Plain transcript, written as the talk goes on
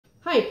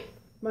Hi,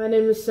 my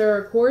name is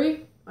Sarah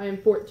Corey. I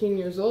am 14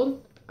 years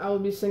old. I will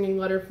be singing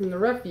Letter from the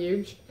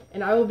Refuge,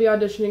 and I will be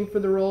auditioning for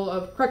the role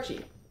of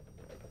Crutchie.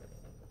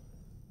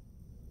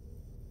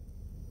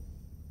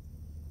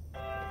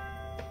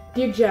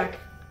 Dear Jack,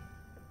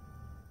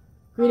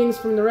 greetings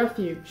from the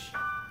Refuge.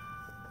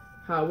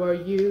 How are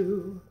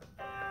you?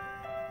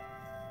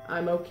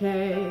 I'm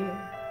okay.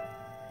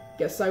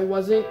 Guess I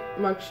wasn't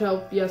much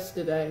help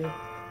yesterday.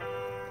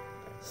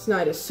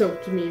 Snyder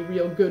soaked me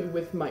real good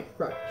with my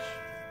crutch.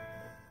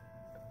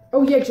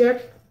 Oh yeah,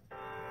 Jack.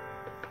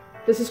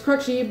 This is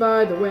Crutchie,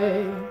 by the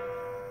way.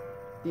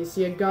 These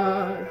here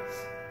guards,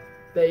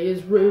 they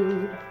is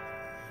rude.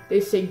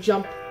 They say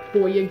jump,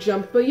 boy you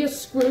jump, but you're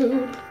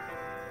screwed.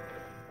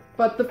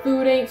 But the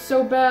food ain't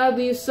so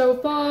badly so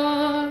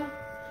far,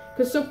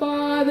 'cause so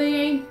far they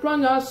ain't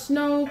brung us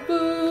no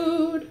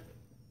food.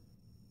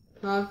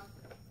 Huh?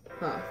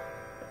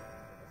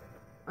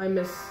 I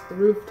miss the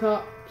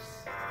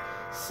rooftops,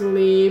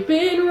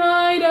 sleeping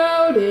right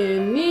out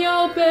in the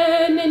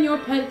open in your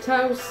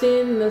penthouse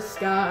in the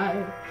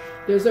sky.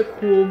 There's a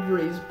cool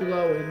breeze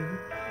blowing,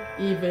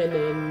 even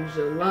in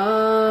July.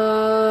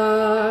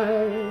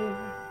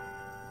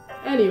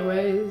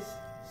 Anyways,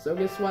 so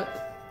guess what?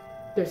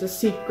 There's a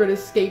secret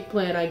escape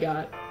plan I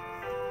got.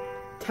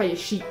 Tie a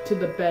sheet to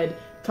the bed,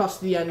 toss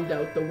the end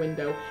out the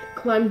window,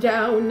 climb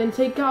down and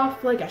take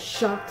off like a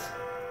shot.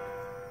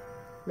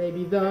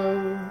 Maybe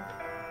though,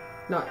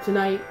 not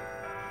tonight.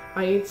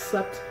 I ain't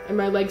slept and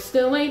my legs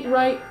still ain't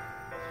right.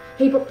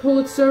 Hey, but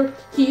Pulitzer,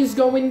 he's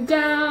going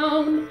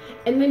down.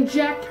 And then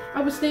Jack,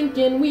 I was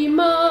thinking we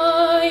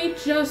might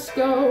just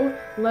go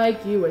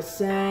like you were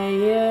saying,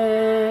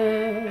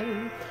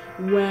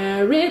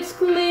 where it's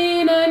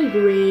clean and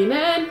green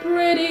and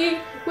pretty,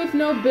 with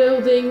no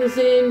buildings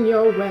in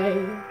your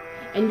way,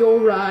 and you're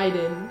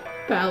riding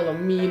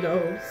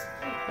Palominos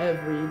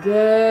every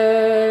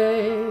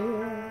day.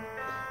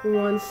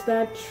 Once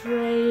that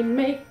train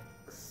makes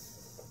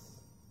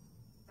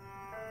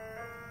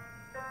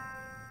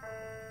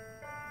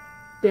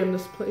damn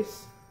this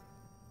place.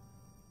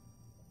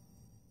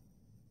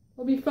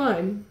 I'll be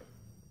fine.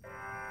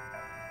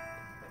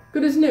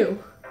 Good as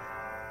new.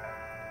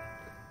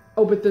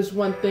 Oh, but there's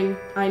one thing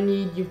I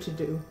need you to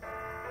do.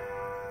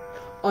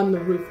 On the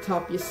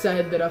rooftop you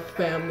said that a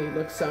family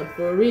looks out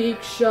for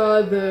each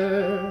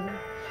other.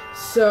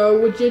 So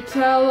would you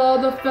tell all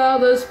the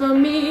fellas for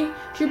me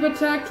to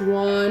protect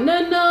one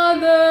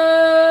another?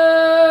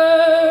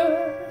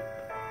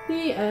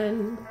 The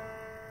end.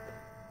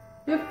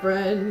 Your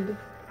friend.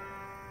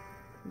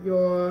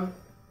 Your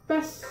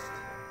best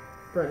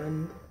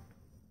friend.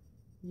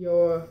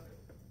 Your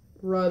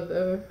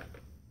brother.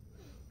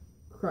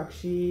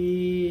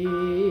 Crutchie.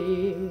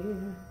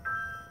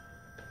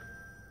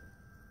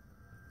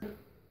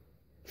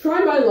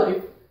 Try my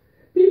life.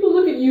 People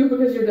look at you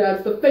because your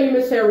dad's the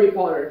famous Harry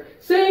Potter,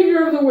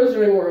 savior of the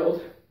wizarding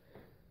world.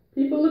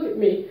 People look at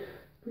me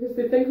because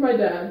they think my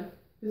dad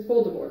is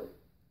Voldemort.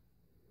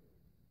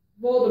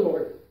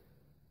 Voldemort.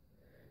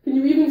 Can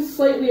you even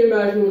slightly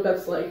imagine what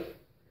that's like?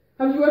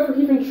 Have you ever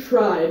even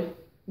tried?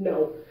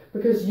 No,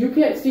 because you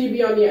can't see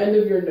beyond the end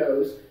of your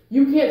nose.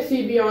 You can't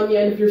see beyond the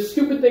end of your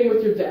stupid thing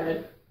with your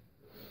dad.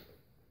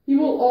 He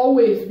will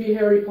always be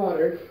Harry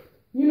Potter.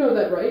 You know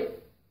that, right?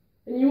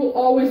 And you will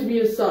always be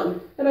his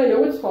son. And I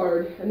know it's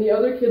hard, and the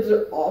other kids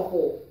are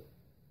awful.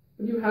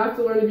 But you have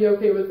to learn to be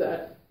okay with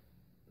that.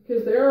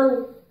 Because there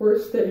are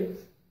worse things,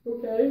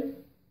 okay?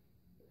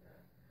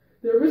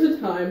 There was a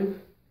time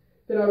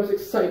that I was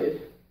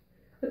excited.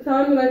 A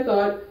time when I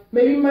thought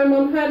maybe my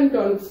mom hadn't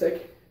gone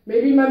sick.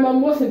 Maybe my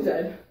mom wasn't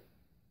dead.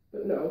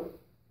 But no.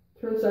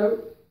 Turns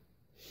out,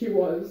 she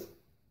was.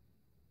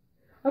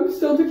 I'm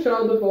still the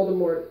child of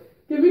Voldemort,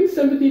 giving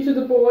sympathy to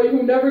the boy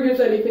who never gives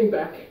anything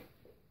back.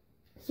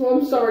 So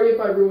I'm sorry if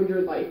I ruined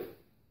your life.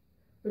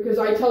 Because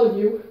I tell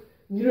you,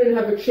 you didn't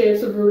have a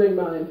chance of ruining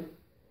mine.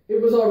 It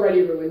was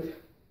already ruined.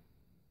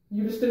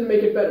 You just didn't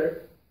make it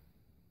better.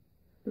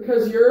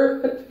 Because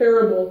you're a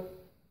terrible,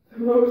 the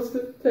most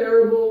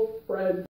terrible friend.